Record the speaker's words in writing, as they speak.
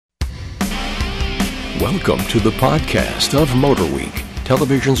Welcome to the podcast of MotorWeek,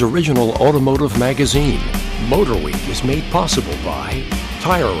 television's original automotive magazine. MotorWeek is made possible by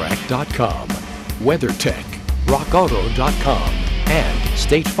TireRack.com, WeatherTech, RockAuto.com, and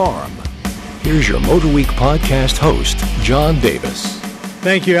State Farm. Here's your MotorWeek podcast host, John Davis.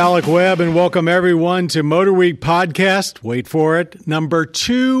 Thank you, Alec Webb, and welcome everyone to MotorWeek podcast. Wait for it, number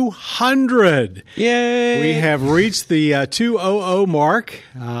 200. Yay! We have reached the 200 mark,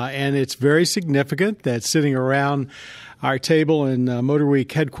 and it's very significant that sitting around our table in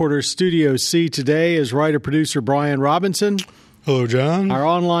MotorWeek headquarters Studio C today is writer-producer Brian Robinson. Hello, John. Our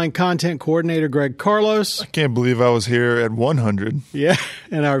online content coordinator, Greg Carlos. I can't believe I was here at 100. Yeah,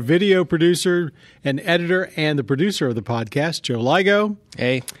 and our video producer and editor and the producer of the podcast, Joe Ligo.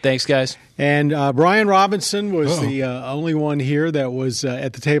 Hey, thanks, guys. And Brian Robinson was the only one here that was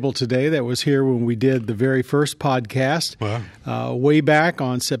at the table today that was here when we did the very first podcast way back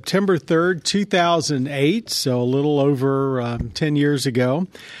on September 3rd, 2008, so a little over 10 years ago.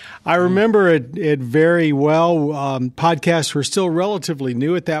 I remember it very well. Podcasts were still relatively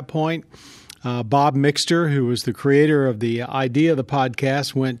new at that point. Bob Mixter, who was the creator of the idea of the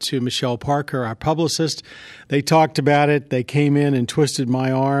podcast, went to Michelle Parker, our publicist. They talked about it. They came in and twisted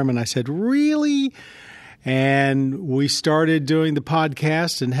my arm, and I said, "Really?" And we started doing the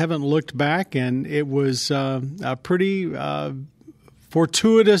podcast and haven't looked back, and it was a pretty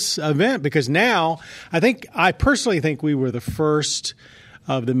fortuitous event because now I personally think we were the first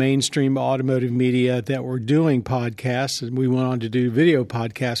of the mainstream automotive media that were doing podcasts, and we went on to do video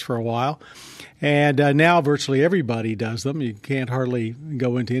podcasts for a while. And now virtually everybody does them. You can't hardly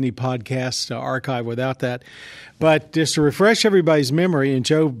go into any podcast archive without that. But just to refresh everybody's memory, and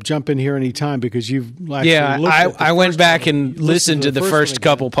Joe, jump in here anytime because you've actually looked at I went back and listened to the first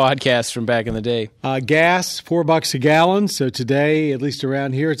couple podcasts from back in the day. Gas, $4 a gallon. So today, at least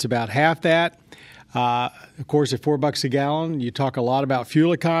around here, it's about half that. Of course, at $4 a gallon, you talk a lot about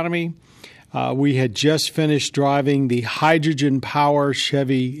fuel economy. We had just finished driving the hydrogen power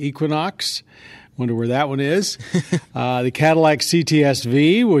Chevy Equinox. Wonder where that one is. The Cadillac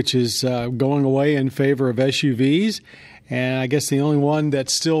CTS-V, which is going away in favor of SUVs. And I guess the only one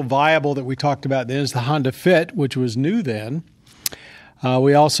that's still viable that we talked about then is the Honda Fit, which was new then.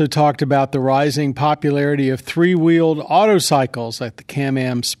 We also talked about the rising popularity of three-wheeled autocycles like the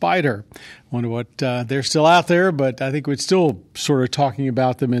Can-Am Spyder. Wonder what they're still out there, but I think we're still sort of talking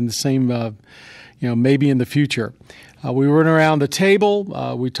about them in the same, maybe in the future. We went around the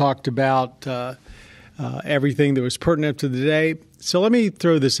table. We talked about everything that was pertinent to the day. So let me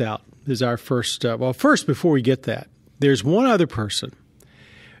throw this out as our first. First, before we get that, there's one other person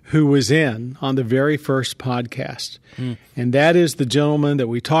who was in on the very first podcast. And that is the gentleman that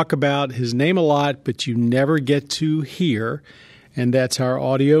we talk about, his name a lot, but you never get to hear, and that's our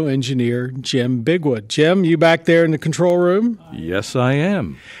audio engineer, Jim Bigwood. Jim, you back there in the control room? Yes, I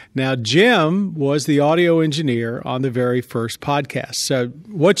am. Now, Jim was the audio engineer on the very first podcast. So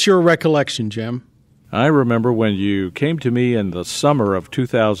what's your recollection, Jim? I remember when you came to me in the summer of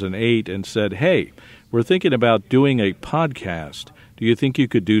 2008 and said, "Hey, we're thinking about doing a podcast. Do you think you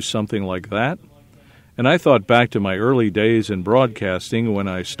could do something like that?" And I thought back to my early days in broadcasting when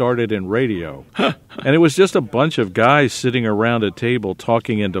I started in radio. And it was just a bunch of guys sitting around a table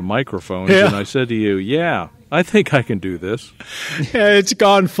talking into microphones. Yeah. And I said to you, "Yeah, I think I can do this." Yeah, it's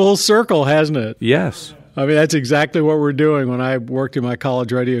gone full circle, hasn't it? Yes. I mean, that's exactly what we're doing. When I worked in my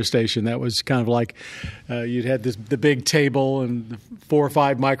college radio station, that was kind of like you'd had the big table and 4 or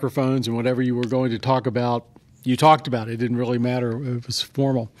 5 microphones, and whatever you were going to talk about, you talked about it. It didn't really matter. It was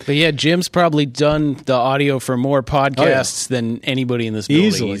formal. But yeah, Jim's probably done the audio for more podcasts than anybody in this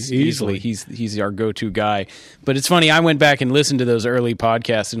building. Easily. He's our go-to guy. But it's funny, I went back and listened to those early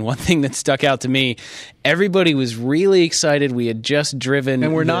podcasts, and one thing that stuck out to me, everybody was really excited. We had just driven...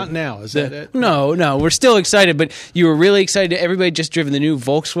 And we're not now, is that it? No, we're still excited, but you were really excited. Everybody had just driven the new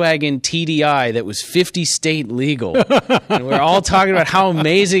Volkswagen TDI that was 50-state legal. And we're all talking about how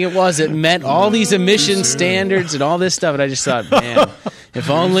amazing it was. It met all these emission standards and all this stuff, and I just thought, man, if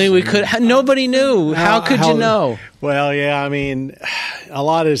only we could. Nobody knew. How could you know? Well, yeah, I mean, a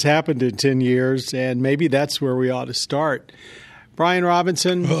lot has happened in 10 years, and maybe that's where we ought to start. Brian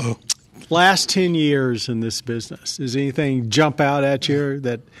Robinson, last 10 years in this business, does anything jump out at you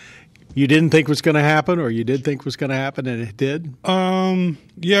that you didn't think was going to happen, or you did think was going to happen and it did?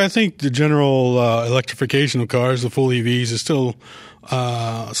 Yeah, I think the general electrification of cars, the full EVs, is still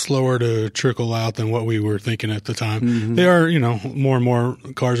slower to trickle out than what we were thinking at the time. Mm-hmm. They are, more and more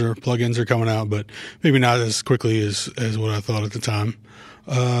cars or plug-ins are coming out, but maybe not as quickly as what I thought at the time.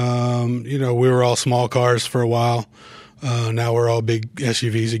 We were all small cars for a while. Now we're all big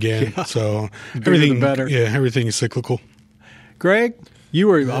SUVs again. Yeah. So Everything better. Yeah, everything is cyclical. Greg, you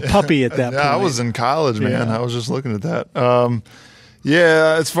were a puppy at that point. I was in college, man. Yeah. I was just looking at that.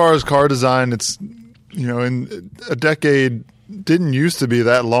 Yeah, as far as car design, it's, in a decade didn't used to be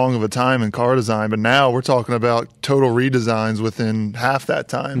that long of a time in car design, but now we're talking about total redesigns within half that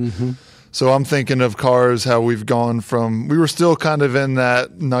time. Mm-hmm. So I'm thinking of cars, how we've gone from, we were still kind of in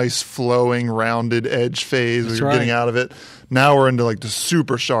that nice flowing rounded edge phase. That's we were right. getting out of it. Now we're into like the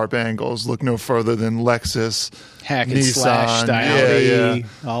super sharp angles. Look no further than Lexus, Hack and Nissan, slash style. Audi,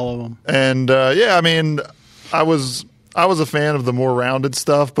 all of them. And I was a fan of the more rounded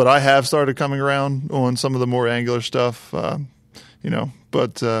stuff, but I have started coming around on some of the more angular stuff. On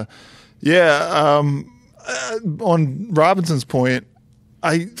Robinson's point,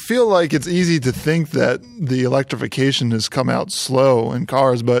 I feel like it's easy to think that the electrification has come out slow in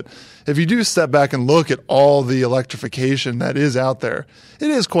cars, but if you do step back and look at all the electrification that is out there, it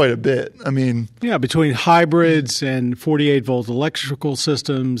is quite a bit. I mean, yeah, between hybrids and 48-volt electrical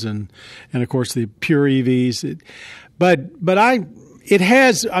systems and of course the pure EVs.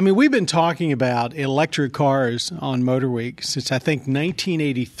 We've been talking about electric cars on MotorWeek since I think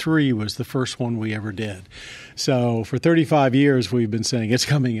 1983 was the first one we ever did. So for 35 years, we've been saying it's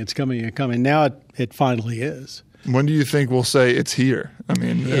coming, it's coming, it's coming. Now it finally is. when do you think we'll say it's here? I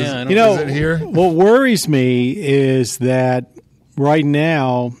mean, is it here? What worries me is that right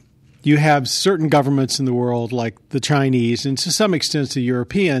now you have certain governments in the world like the Chinese and to some extent the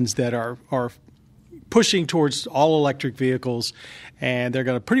Europeans that are pushing towards all electric vehicles, and they're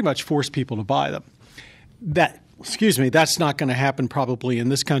going to pretty much force people to buy them. That's not going to happen probably in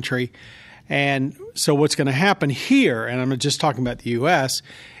this country. And so what's going to happen here, and I'm just talking about the U.S.,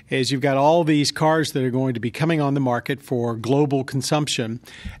 is you've got all these cars that are going to be coming on the market for global consumption.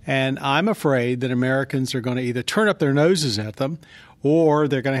 And I'm afraid that Americans are going to either turn up their noses at them or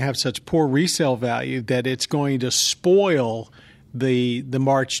they're going to have such poor resale value that it's going to spoil the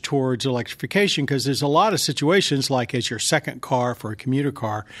march towards electrification, because there's a lot of situations like as your second car for a commuter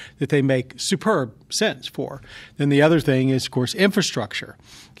car that they make superb sense for. Then the other thing is, of course, infrastructure.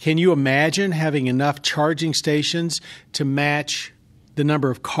 Can you imagine having enough charging stations to match the number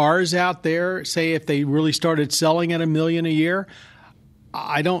of cars out there, say if they really started selling at 1 million a year?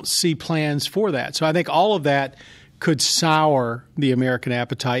 I don't see plans for that. So I think all of that could sour the American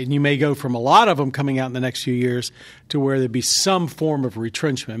appetite, and you may go from a lot of them coming out in the next few years to where there'd be some form of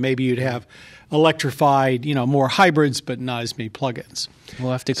retrenchment. Maybe you'd have electrified, more hybrids, but not as many plug-ins.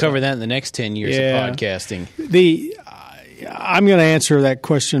 We'll have to cover that in the next 10 years of podcasting. I'm going to answer that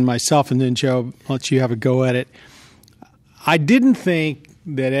question myself, and then Joe, I'll let you have a go at it. I didn't think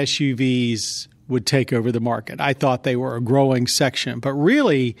that SUVs would take over the market. I thought they were a growing section, but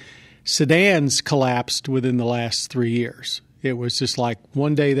really sedans collapsed within the last 3 years. It was just like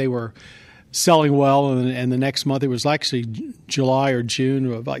one day they were selling well, and the next month, it was actually July or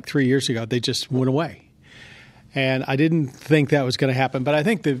June of like 3 years ago, they just went away. And I didn't think that was going to happen. But I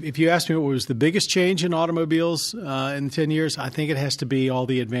think that if you ask me what was the biggest change in automobiles in 10 years, I think it has to be all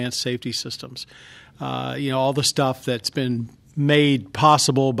the advanced safety systems. All the stuff that's been made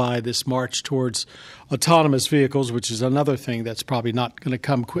possible by this march towards autonomous vehicles, which is another thing that's probably not going to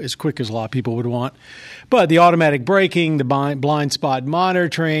come as quick as a lot of people would want. But the automatic braking, the blind spot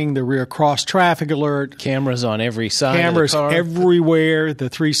monitoring, the rear cross traffic alert. Cameras on every side Cameras of the car. everywhere, the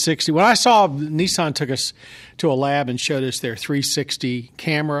 360. When I saw Nissan took us to a lab and showed us their 360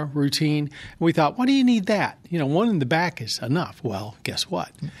 camera routine, we thought, why do you need that? One in the back is enough. Well, guess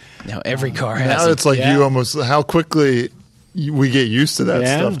what? Now every car has Now it's like you almost, how quickly we get used to that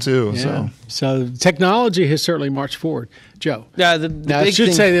stuff too. Yeah. So technology has certainly marched forward. Joe. Yeah, Now, I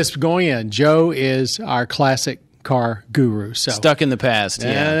should say this going in. Joe is our classic car guru. So stuck in the past.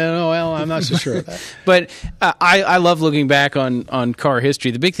 Well, I'm not so sure of that. But I love looking back on car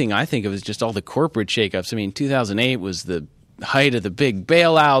history. The big thing I think of is just all the corporate shakeups. I mean, 2008 was the height of the big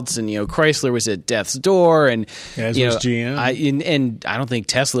bailouts, and Chrysler was at death's door, and as was GM. And I don't think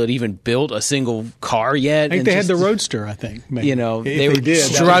Tesla had even built a single car yet. I think they had the Roadster. I think maybe. They were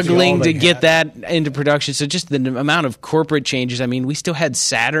struggling to get that into production. So just the amount of corporate changes. I mean, we still had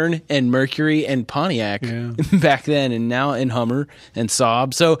Saturn and Mercury and Pontiac back then, and now in Hummer and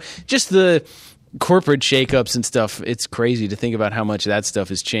Saab. So just the corporate shakeups and stuff. It's crazy to think about how much that stuff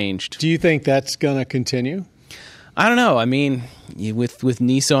has changed. Do you think that's going to continue? I don't know. I mean, with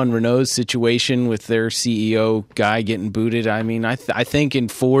Nissan Renault's situation with their CEO guy getting booted, I mean, I think in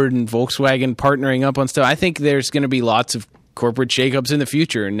Ford and Volkswagen partnering up on stuff, I think there's going to be lots of corporate shakeups in the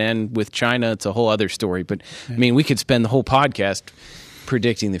future. And then with China, it's a whole other story. But, I mean, we could spend the whole podcast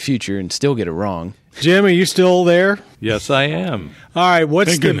predicting the future and still get it wrong. Jim, are you still there? Yes, I am. All right.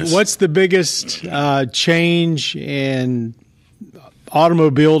 What's Thank goodness. what's the biggest change in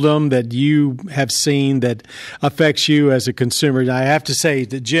automobiledom that you have seen that affects you as a consumer? And I have to say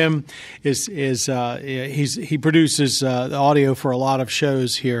that Jim he produces the audio for a lot of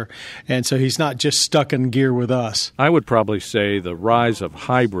shows here, and so he's not just stuck in gear with us. I would probably say the rise of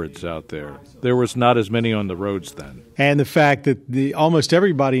hybrids out there. There was not as many on the roads then. And the fact that almost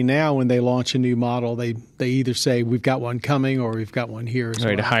everybody now, when they launch a new model, they either say we've got one coming or we've got one here as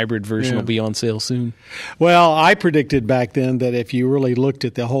Right, well. a hybrid version will be on sale soon. Well, I predicted back then that if you really looked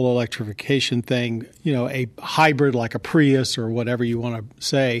at the whole electrification thing, a hybrid like a Prius or whatever you want to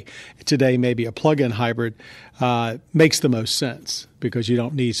say, today maybe a plug-in hybrid, makes the most sense because you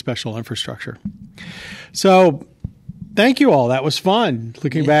don't need special infrastructure. So thank you all. That was fun.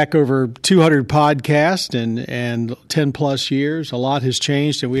 Looking back over 200 podcasts and 10 plus years, a lot has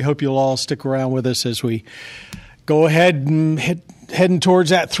changed, and we hope you'll all stick around with us as we go ahead and heading towards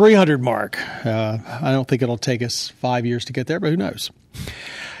that 300 mark. I don't think it'll take us 5 years to get there, but who knows?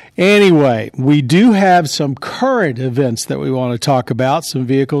 Anyway, we do have some current events that we want to talk about, some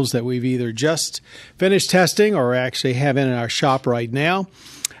vehicles that we've either just finished testing or actually have in our shop right now.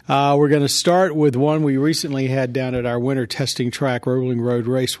 We're going to start with one we recently had down at our winter testing track, Rolling Road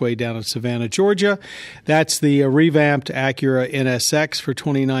Raceway down in Savannah, Georgia. That's the revamped Acura NSX for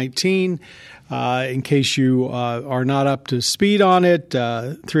 2019. In case you are not up to speed on it,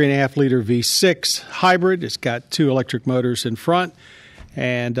 3.5-liter V6 hybrid. It's got 2 electric motors in front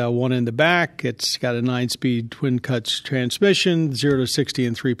and one in the back. It's got a 9-speed twin-clutch transmission, 0 to 60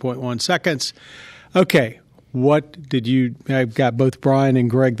 in 3.1 seconds. Okay. What did you – I've got both Brian and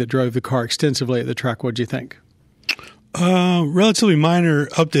Greg that drove the car extensively at the track. What did you think? Relatively minor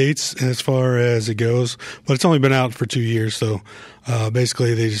updates as far as it goes, but it's only been out for 2 years. So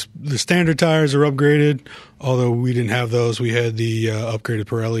basically the standard tires are upgraded, although we didn't have those. We had the upgraded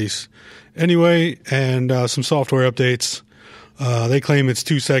Pirellis anyway, and some software updates. They claim it's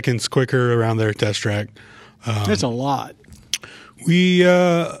 2 seconds quicker around their test track. That's a lot.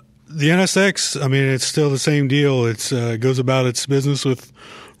 The NSX, I mean, it's still the same deal. It goes about its business with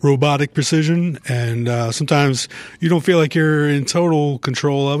robotic precision, and sometimes you don't feel like you're in total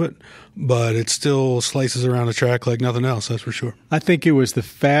control of it, but it still slices around the track like nothing else, that's for sure. I think it was the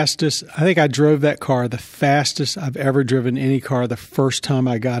fastest. I think I drove that car the fastest I've ever driven any car the first time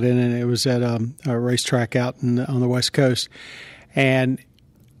I got in, and it was at a racetrack out on the West Coast. And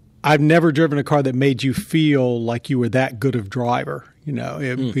I've never driven a car that made you feel like you were that good of driver.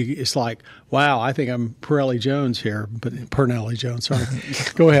 It's like, wow, I think I'm Pirelli Jones here, but Pernelli Jones, sorry.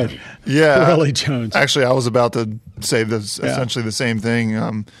 Go ahead. Yeah. Pirelli Jones. Actually, I was about to say this, essentially the same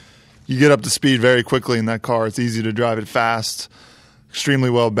thing. You get up to speed very quickly in that car. It's easy to drive it fast,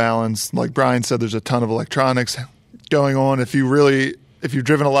 extremely well balanced. Like Brian said, there's a ton of electronics going on. If you've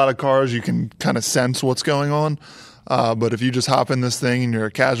driven a lot of cars, you can kind of sense what's going on. But if you just hop in this thing and you're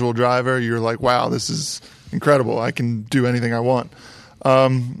a casual driver, you're like, wow, this is incredible. I can do anything I want.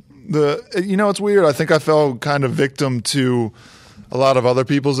 It's weird. I think I fell kind of victim to a lot of other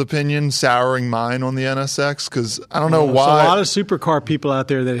people's opinions, souring mine on the NSX, because I don't know why. There's a lot of supercar people out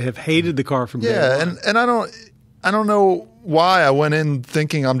there that have hated the car from day one. and I don't know why I went in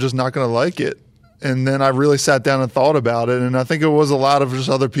thinking I'm just not going to like it, and then I really sat down and thought about it, and I think it was a lot of just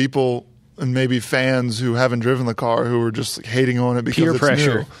other people and maybe fans who haven't driven the car who were just hating on it because peer it's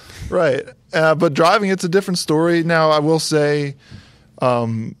pressure. New. Right. But driving it's a different story. Now, I will say,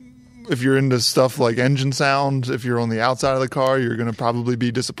 if you're into stuff like engine sound, if you're on the outside of the car, you're going to probably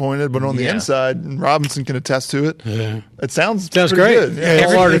be disappointed. But on the inside, and Robinson can attest to it, it sounds pretty great. good. Yeah,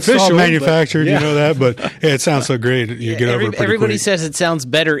 It's artificial, all manufactured, but, you know that, but it sounds so great. You get over it pretty Everybody quick. says it sounds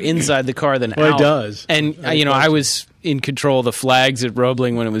better inside the car than out. Well, it does. And, I was in control of the flags at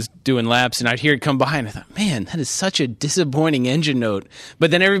Roebling when it was doing laps, and I'd hear it come by, and I thought, man, that is such a disappointing engine note.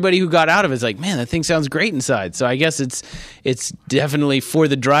 But then everybody who got out of it is like, man, that thing sounds great inside. So I guess it's definitely for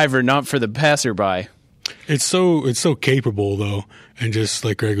the driver, not for the passerby. It's so capable though, and just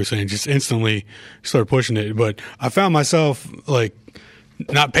like Greg was saying, just instantly start pushing it. But I found myself like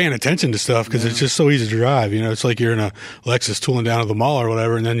not paying attention to stuff because it's just so easy to drive. It's like you're in a Lexus tooling down to the mall or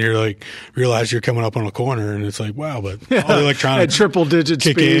whatever, and then you're like realize you're coming up on a corner, and it's like wow, but all the electronics at triple digit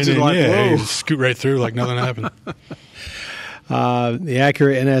kick speeds, in, and like whoa, you scoot right through like nothing happened. The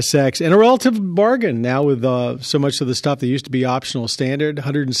Acura NSX, and a relative bargain now with so much of the stuff that used to be optional standard,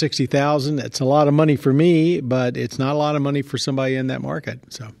 $160,000. That's a lot of money for me, but it's not a lot of money for somebody in that market.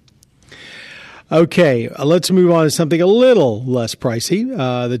 So, Okay, let's move on to something a little less pricey.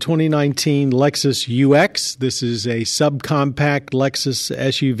 The 2019 Lexus UX. This is a subcompact Lexus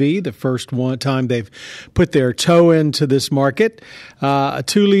SUV, the first time they've put their toe into this market. A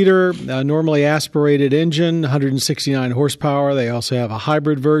 2-liter, normally aspirated engine, 169 horsepower. They also have a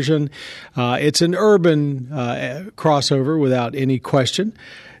hybrid version. It's an urban crossover without any question.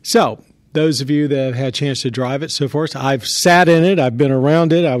 So, those of you that have had a chance to drive it so far, I've sat in it. I've been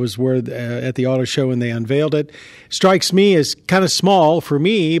around it. I was at the auto show when they unveiled it. Strikes me as kind of small for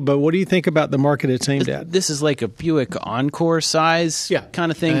me, but what do you think about the market it's aimed at? This is like a Buick Encore size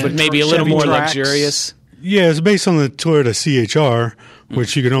kind of thing, but And maybe a little Chevy more Trax. luxurious. Yeah, it's based on the Toyota CHR,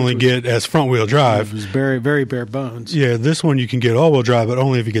 which you can only get as front-wheel drive. It was very, very bare bones. Yeah, this one you can get all-wheel drive, but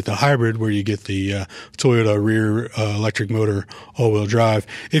only if you get the hybrid, where you get the Toyota rear electric motor all-wheel drive.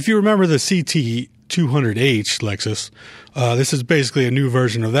 If you remember the CT200H Lexus, this is basically a new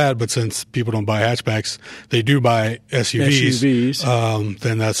version of that, but since people don't buy hatchbacks, they do buy SUVs.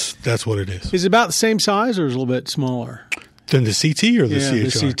 Then that's what it is. Is it about the same size or is it a little bit smaller? Then the CT or the CHR?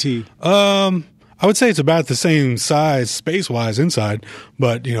 The CT. I would say it's about the same size space-wise inside,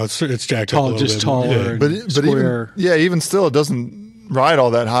 but it's jacked up a little bit. Just taller, But square. even still, it doesn't ride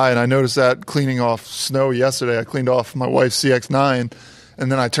all that high. And I noticed that cleaning off snow yesterday. I cleaned off my wife's CX-9,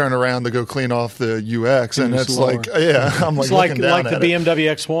 and then I turn around to go clean off the UX, and it's lower. like, I'm It's looking down like at the it.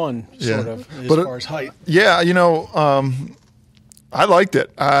 BMW X1, sort of, as But far as height. Yeah, I liked it.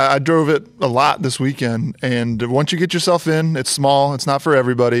 I drove it a lot this weekend, and once you get yourself in, it's small. It's not for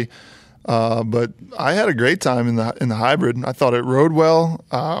everybody. But I had a great time in the hybrid. I thought it rode well.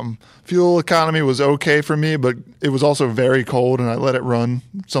 Fuel economy was okay for me, but it was also very cold, and I let it run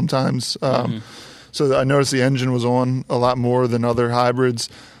sometimes. So I noticed the engine was on a lot more than other hybrids.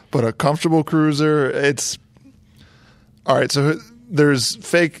 But a comfortable cruiser, it's all right. So there's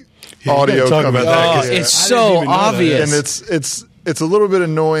fake audio talk coming. about that. Oh, it's I so didn't even know that. obvious. And it's a little bit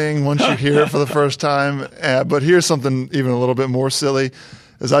annoying once you hear it for the first time. But here's something even a little bit more silly.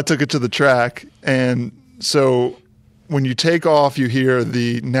 Is I took it to the track, and so when you take off, you hear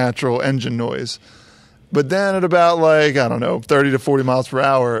the natural engine noise. But then at about 30 to 40 miles per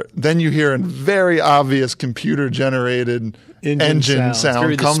hour, then you hear a very obvious computer-generated engine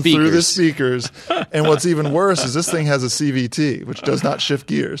sound come through the speakers. And what's even worse is this thing has a CVT, which does not shift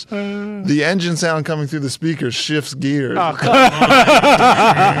gears. The engine sound coming through the speakers shifts gears. Oh, come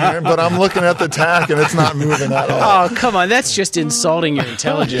on. But I'm looking at the tack, and it's not moving at all. Oh, come on. That's just insulting your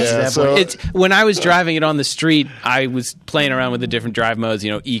intelligence at that point. When I was driving it on the street, I was playing around with the different drive modes,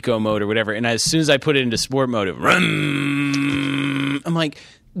 eco mode or whatever. And as soon as I put it into sport mode, I'm like,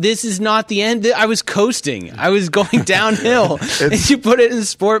 this is not the end. I was coasting. I was going downhill. And you put it in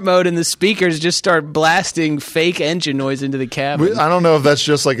sport mode, and the speakers just start blasting fake engine noise into the cabin. I don't know if that's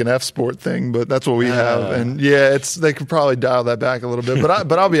just like an F Sport thing, but that's what we have. And yeah, they could probably dial that back a little bit.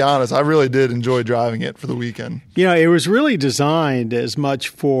 But I'll be honest, I really did enjoy driving it for the weekend. It was really designed as much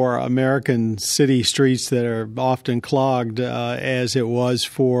for American city streets that are often clogged as it was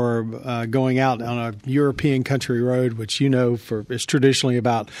for going out on a European country road, which is traditionally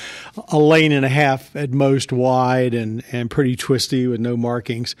about a lane and a half at most wide and pretty twisty with no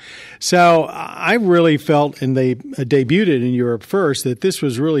markings. So I really felt, and they debuted it in Europe first, that this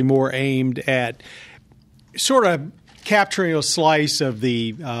was really more aimed at sort of capturing a slice of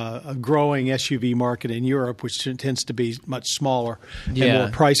the growing SUV market in Europe, which tends to be much smaller and more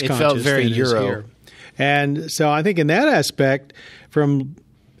price conscious. It felt very than is Euro. here. And so I think in that aspect, from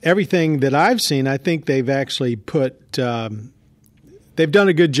everything that I've seen, I think they've actually put they've done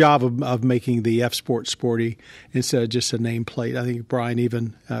a good job of making the F Sport sporty instead of just a nameplate. I think Brian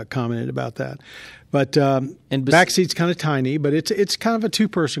even commented about that. But back seat's kind of tiny, but it's kind of a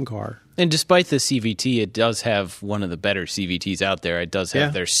two-person car. And despite the CVT, it does have one of the better CVTs out there. It does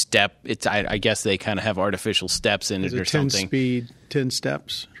have their step. I guess they kind of have artificial steps in it or something. 10-speed, 10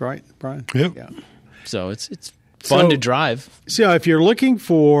 steps, right, Brian? Yep. Yeah. So it's fun to drive. So if you're looking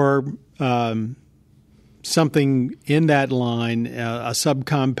for something in that line, a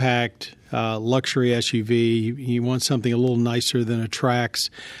subcompact luxury SUV, you want something a little nicer than a Trax,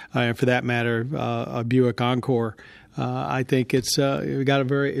 and for that matter, a Buick Encore. I think it's a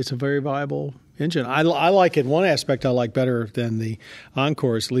very viable engine. I like it. One aspect I like better than the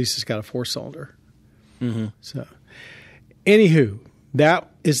Encore is at least it's got a 4-cylinder. Mm-hmm. So, anywho,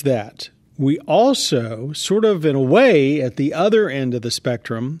 that is that. We also, sort of in a way, at the other end of the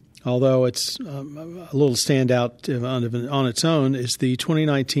spectrum, although it's a little standout on its own, is the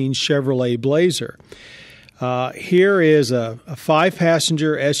 2019 Chevrolet Blazer. Here is a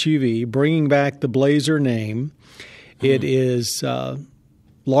 5-passenger SUV bringing back the Blazer name. It is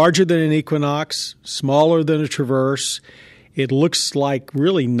larger than an Equinox, smaller than a Traverse. It looks like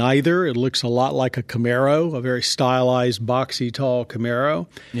really neither. It looks a lot like a Camaro, a very stylized, boxy, tall Camaro.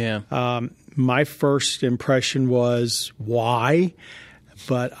 Yeah. My first impression was, why?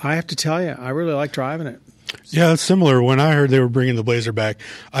 But I have to tell you, I really like driving it. Yeah, it's similar. When I heard they were bringing the Blazer back,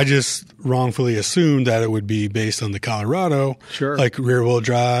 I just wrongfully assumed that it would be based on the Colorado, Sure. like rear-wheel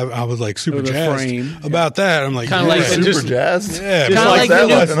drive. I was like super With a jazzed frame. about that. I'm like, Kinda yeah. like Super just- jazzed. Yeah, Kind of like like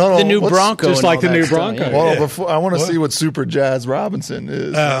that the new Bronco. just and like all the that new stuff, Bronco. yeah. Well, Yeah. before I want to What? see what Super Jazz Robinson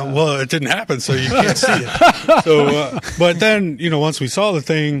is. Well, it didn't happen, so you can't see it. So, but then, once we saw the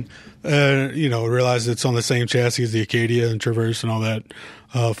thing, realized it's on the same chassis as the Acadia and Traverse and all that,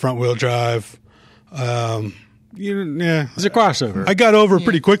 front-wheel drive. Yeah. It's a crossover. I got over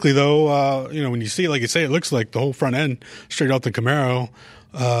pretty quickly, though. When you see it, like you say, it looks like the whole front end straight off the Camaro.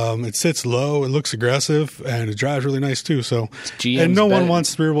 It sits low, it looks aggressive, and it drives really nice too. So, GM's and no one better.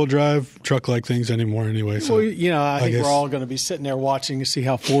 wants rear-wheel drive truck-like things anymore, anyway. So, Well, I think guess- we're all going to be sitting there watching to see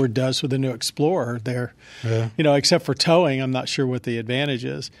how Ford does with the new Explorer there. Yeah. Except for towing, I'm not sure what the advantage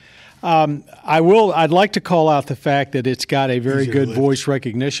is. I'd like to call out the fact that it's got a very Easier to good lift. voice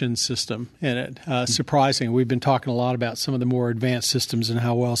recognition system in it. Surprising. We've been talking a lot about some of the more advanced systems and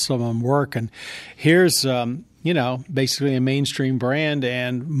how well some of them work. And here's, basically a mainstream brand,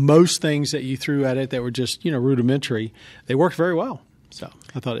 and most things that you threw at it that were just, rudimentary, they worked very well. So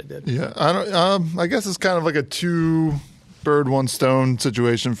I thought it did. Yeah, I guess it's kind of like a two bird, one stone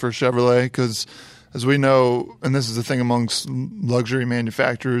situation for Chevrolet because, as we know, and this is the thing amongst luxury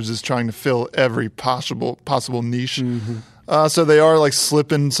manufacturers, is trying to fill every possible niche. Mm-hmm. So they are like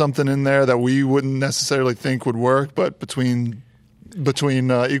slipping something in there that we wouldn't necessarily think would work, but between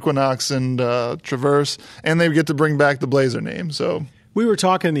Equinox and Traverse, and they get to bring back the Blazer name. So. We were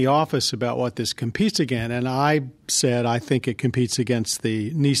talking in the office about what this competes against, and I said I think it competes against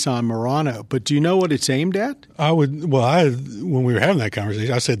the Nissan Murano. But do you know what it's aimed at? when we were having that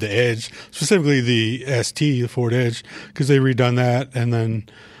conversation, I said the Edge, specifically the ST, the Ford Edge, because they redone that. And then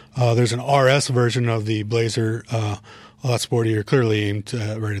there's an RS version of the Blazer, a lot sportier, clearly aimed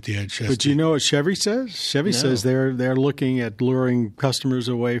right at the Edge. But do you know what Chevy says? Chevy says they're looking at luring customers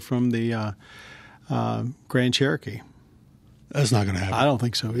away from the Grand Cherokee. That's not going to happen. I don't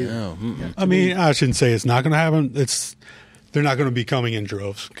think so either. No. Mm-mm. I mean, I shouldn't say it's not going to happen. They're not going to be coming in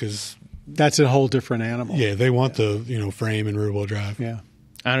droves because That's a whole different animal. they want the frame and rear wheel drive. Yeah.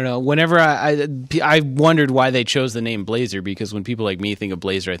 I don't know. Whenever I wondered why they chose the name Blazer, because when people like me think of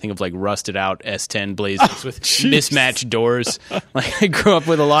Blazer, I think of like rusted out S10 Blazers with mismatched doors. Like I grew up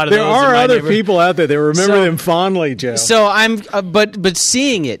with a lot of There those. are in my other neighborhood. people out there that remember So- them fondly, Joe. So I'm, but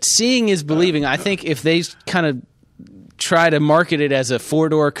seeing is believing. I think if they kind of try to market it as a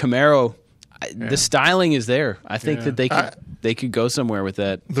 4-door Camaro, the styling is there. I think that they could go somewhere with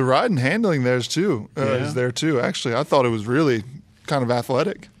that. The ride and handling is there too. Actually, I thought it was really kind of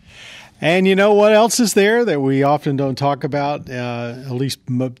athletic. And you know what else is there that we often don't talk about, at least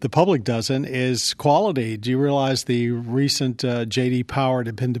the public doesn't, is quality. Do you realize the recent J.D. Power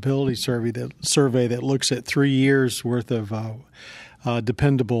dependability survey that looks at 3 years' worth of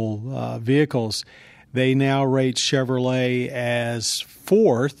dependable vehicles? They now rate Chevrolet as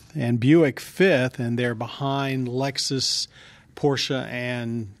 4th and Buick 5th, and they're behind Lexus, Porsche,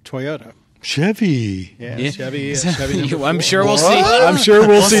 and Toyota. Chevy. Yeah. Chevy number I'm 4. sure we'll see. I'm sure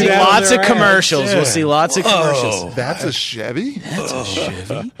we'll see that on lots of their ads. commercials. Yeah. We'll see lots of commercials. That's a Chevy? That's a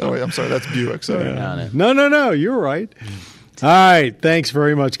Chevy. Oh, wait, I'm sorry. That's Buick. Sorry. No. You're right. All right. Thanks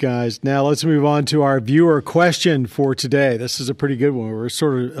very much, guys. Now let's move on to our viewer question for today. This is a pretty good one. We were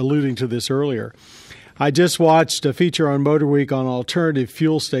sort of alluding to this earlier. I just watched a feature on MotorWeek on alternative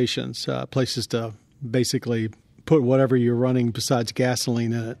fuel stations, places to basically put whatever you're running besides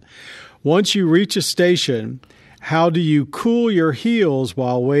gasoline in it. Once you reach a station, how do you cool your heels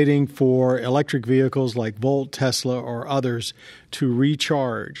while waiting for electric vehicles like Volt, Tesla, or others to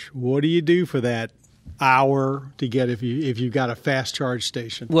recharge? What do you do for that hour to get if you've got a fast charge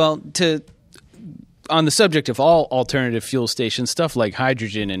station? Well, on the subject of all alternative fuel stations, stuff like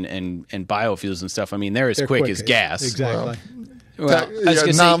hydrogen and biofuels and stuff, I mean, they're as quick as gas. Exactly. Well, I was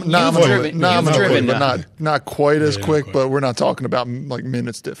gonna say, Nominally, you've driven, but not quite as quick. But we're not talking about like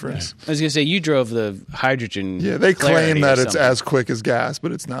minutes difference. I was going to say, you drove the hydrogen. Yeah, they Clarity claim that or it's something. as quick as gas,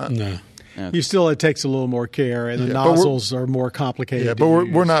 but it's not. No. It takes a little more care, and the Yeah, but we're- nozzles are more complicated. Yeah, to but we're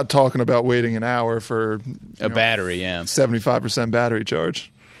use. not talking about waiting an hour for A battery, yeah. 75% battery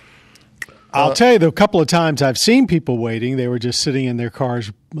charge. I'll tell you, the couple of times I've seen people waiting, they were just sitting in their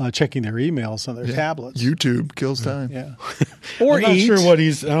cars checking their emails on their tablets. YouTube kills time. Yeah. Or I'm not eat. sure what I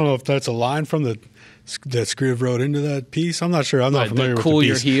don't know if that's a line from the that Scriv wrote into that piece. I'm not sure. I'm not familiar with cool the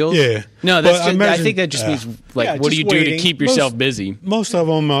your piece. heels? Yeah. No, that's I think that just means, like, Yeah, what do just you do to waiting. keep yourself busy? Most of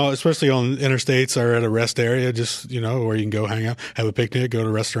them, especially on interstates, are at a rest area, just, where you can go hang out, have a picnic, go to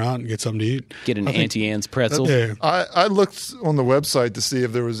a restaurant, and get something to eat. Get an Auntie Anne's pretzel. Yeah. I looked on the website to see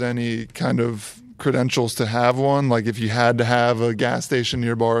if there was any kind of credentials to have one, like if you had to have a gas station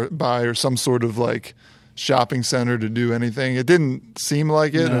nearby or some sort of like shopping center to do anything. It didn't seem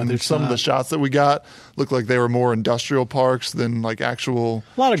like it, No, and there's some of the shots that we got looked like they were more industrial parks than like actual.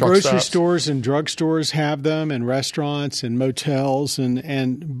 A lot of truck grocery stops. stores and drugstores have them, and restaurants and motels,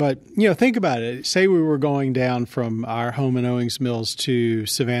 but think about it. Say we were going down from our home in Owings Mills to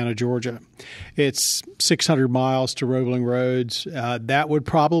Savannah, Georgia. It's 600 miles to Roebling Roads. That would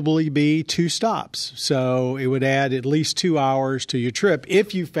probably be 2 stops, so it would add at least 2 hours to your trip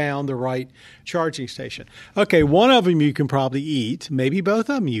if you found the right charging station. Okay, one of them you can probably eat. Maybe both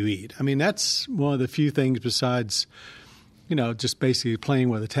of them you eat. I mean, that's one of the few things besides, just basically playing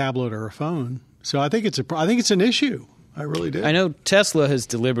with a tablet or a phone. So I think it's an issue. I really do. I know Tesla has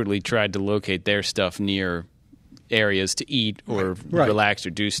deliberately tried to locate their stuff near areas to eat or relax or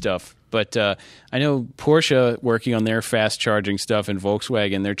do stuff. But I know Porsche, working on their fast charging stuff, and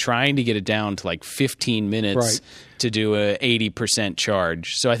Volkswagen, they're trying to get it down to like 15 minutes to do a 80%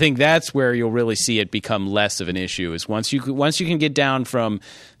 charge. So I think that's where you'll really see it become less of an issue. Is once you can get down from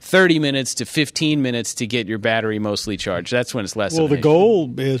 30 minutes to 15 minutes to get your battery mostly charged. That's when it's less. Well, of an the issue.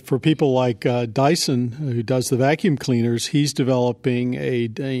 goal is for people like Dyson, who does the vacuum cleaners. He's developing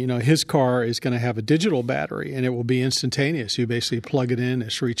his car is going to have a digital battery, and it will be instantaneous. You basically plug it in,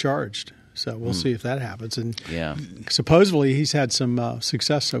 it's recharged. So we'll see if that happens. And supposedly he's had some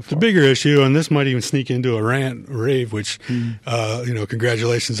success so far. The bigger issue, and this might even sneak into a rant or rave, which,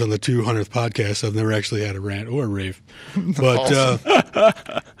 congratulations on the 200th podcast. I've never actually had a rant or a rave.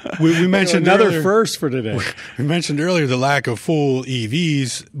 But we mentioned another earlier, first for today. We mentioned earlier the lack of full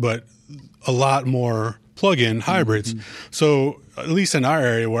EVs, but a lot more plug-in hybrids. So at least in our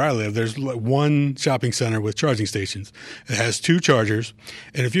area where I live, there's one shopping center with charging stations. It has 2 chargers.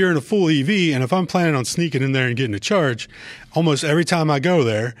 And if you're in a full EV, and if I'm planning on sneaking in there and getting a charge, almost every time I go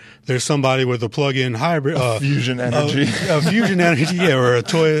there, there's somebody with a plug-in hybrid. Fusion Energy. A Fusion Energy, or a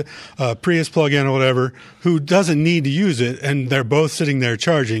Toyota Prius plug-in or whatever, who doesn't need to use it, and they're both sitting there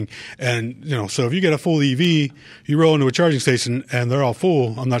charging. And, so if you get a full EV, you roll into a charging station, and they're all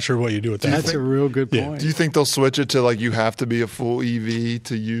full, I'm not sure what you do with that. That's a real good point. Do you think they'll switch it to like you have to be a full EV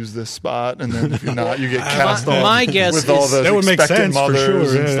to use this spot, and then if you're not, you get cast off? My guess with all is the that would make expectant sense for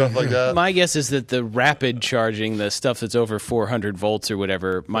mothers sure, and stuff like that. My guess is that the rapid charging, the stuff that's over 400 volts or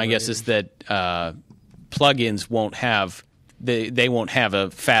whatever, my guess is that plug-ins won't have they won't have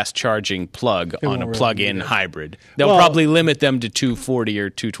a fast charging plug on a plug-in hybrid. They'll probably limit them to 240 or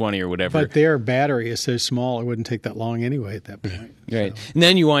 220 or whatever. But their battery is so small, it wouldn't take that long anyway at that point. Right. So. And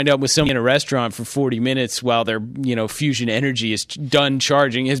then you wind up with someone in a restaurant for 40 minutes while their, Fusion Energy has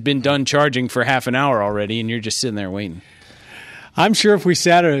been done charging for half an hour already, and you're just sitting there waiting. I'm sure if we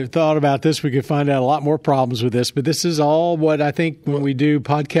sat and thought about this, we could find out a lot more problems with this. But this is all what I think when we do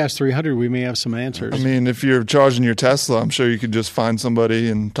Podcast 300, we may have some answers. I mean, if you're charging your Tesla, I'm sure you could just find somebody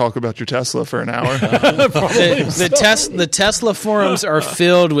and talk about your Tesla for an hour. The Tesla forums are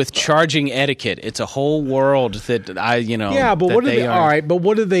filled with charging etiquette. It's a whole world that Yeah, but what do they? All right, but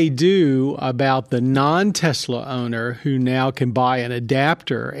what do they do about the non-Tesla owner who now can buy an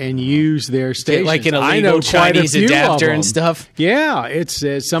adapter and use their station? Like an illegal Chinese adapter and stuff. Yeah, it's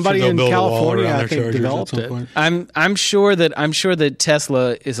somebody in California, I think, developed it. I'm sure that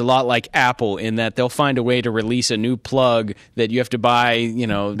Tesla is a lot like Apple in that they'll find a way to release a new plug that you have to buy,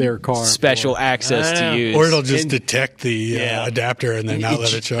 their car special access to use, or it'll just detect the adapter and then not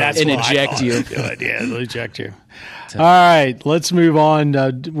let it charge. And eject you. Yeah, it'll eject you. All right, let's move on.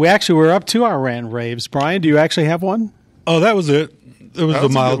 We're up to our rant raves. Brian, do you actually have one? Oh, that was it. It was the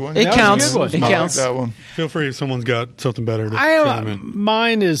mild one. It counts. It counts. That one. Feel free if someone's got something better to chime in.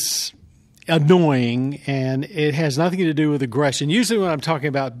 Mine is annoying, and it has nothing to do with aggression. Usually when I'm talking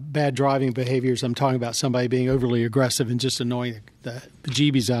about bad driving behaviors, I'm talking about somebody being overly aggressive and just annoying the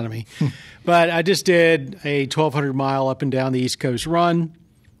bejeebies out of me. But I just did a 1,200-mile up and down the East Coast run,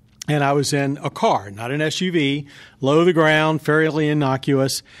 and I was in a car, not an SUV, low to the ground, fairly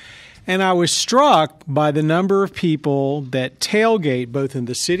innocuous. And I was struck by the number of people that tailgate both in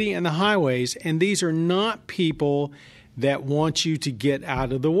the city and the highways, and these are not people that want you to get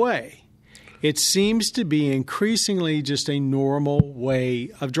out of the way. it seems to be increasingly just a normal way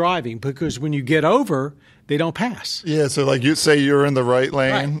of driving because when you get over, they don't pass. Yeah, so like you say you're in the right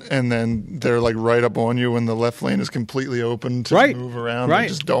lane, Right. and then they're like right up on you when the left lane is completely open to Right. move around. Right. They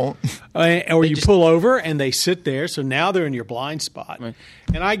just don't. Or you pull over and they sit there, so now they're in your blind spot. Right.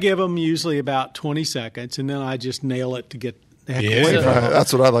 And I give them usually about 20 seconds, and then I just nail it to get the heck Yeah. away from them.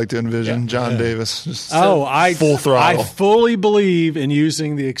 That's what I like to envision. John Davis. Just I full throttle. I fully believe in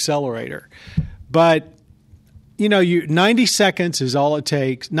using the accelerator, but 90 seconds is all it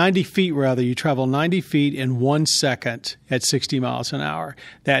takes. 90 feet rather. You travel 90 feet in 1 second at 60 miles an hour.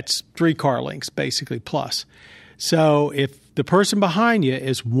 That's 3 car lengths basically plus. So if the person behind you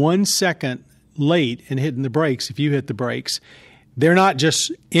is 1 second late in hitting the brakes, if you hit the brakes, they're not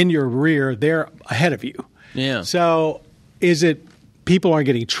just in your rear; they're ahead of you. Yeah. So is it people aren't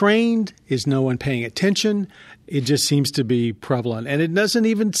getting trained? Is no one paying attention? It just seems to be prevalent. And it doesn't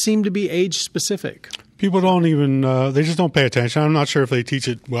even seem to be age specific. People don't even, they just don't pay attention. I'm not sure if they teach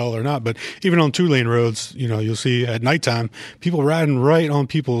it well or not, but even on 2-lane roads, you'll see at nighttime people riding right on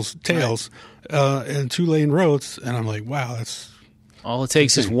people's tails in 2-lane roads. And I'm like, wow, that's. All it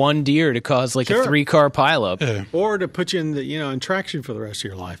takes is one deer to cause like a 3-car pileup. Yeah. Or to put you in in traction for the rest of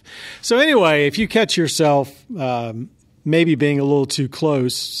your life. So anyway, if you catch yourself maybe being a little too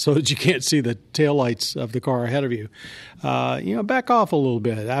close so that you can't see the taillights of the car ahead of you, back off a little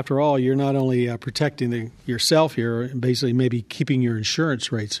bit. After all, you're not only protecting yourself, you're basically maybe keeping your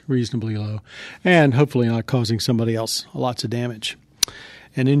insurance rates reasonably low and hopefully not causing somebody else lots of damage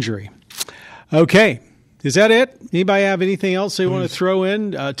and injury. Okay. Is that it? Anybody have anything else they want to throw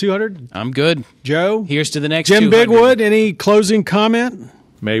in? 200? I'm good. Joe? Here's to the next Jim 200. Bigwood, any closing comment?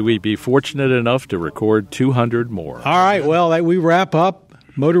 May we be fortunate enough to record 200 more. All right. Well, we wrap up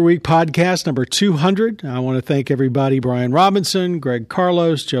MotorWeek podcast number 200. I want to thank everybody, Brian Robinson, Greg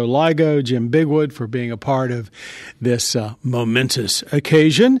Carlos, Joe Ligo, Jim Bigwood for being a part of this momentous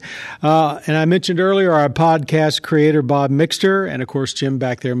occasion. And I mentioned earlier our podcast creator, Bob Mixter, and of course, Jim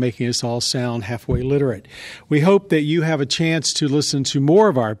back there making us all sound halfway literate. We hope that you have a chance to listen to more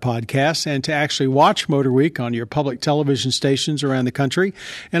of our podcasts and to actually watch MotorWeek on your public television stations around the country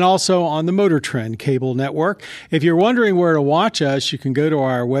and also on the Motor Trend cable network. If you're wondering where to watch us, you can go to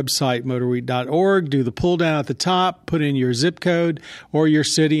our website, motorweek.org, do the pull down at the top, put in your zip code or your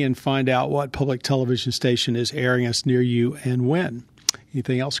city, and find out what public television station is airing us near you and when.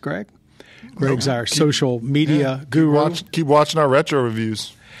 Anything else, Greg? Greg's our social media guru. Keep watching our retro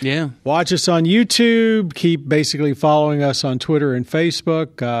reviews. Yeah. Watch us on YouTube. Keep basically following us on Twitter and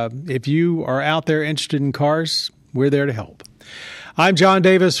Facebook. If you are out there interested in cars, we're there to help. I'm John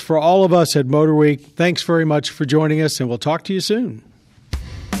Davis. For all of us at MotorWeek, thanks very much for joining us, and we'll talk to you soon.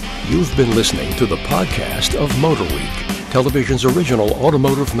 You've been listening to the podcast of MotorWeek, television's original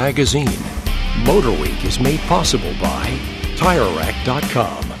automotive magazine. MotorWeek is made possible by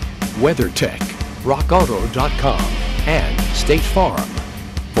TireRack.com, WeatherTech, RockAuto.com, and State Farm.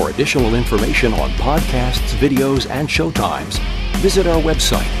 For additional information on podcasts, videos, and showtimes, visit our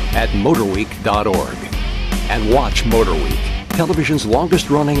website at motorweek.org. And watch MotorWeek, television's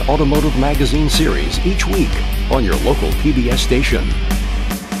longest-running automotive magazine series each week on your local PBS station.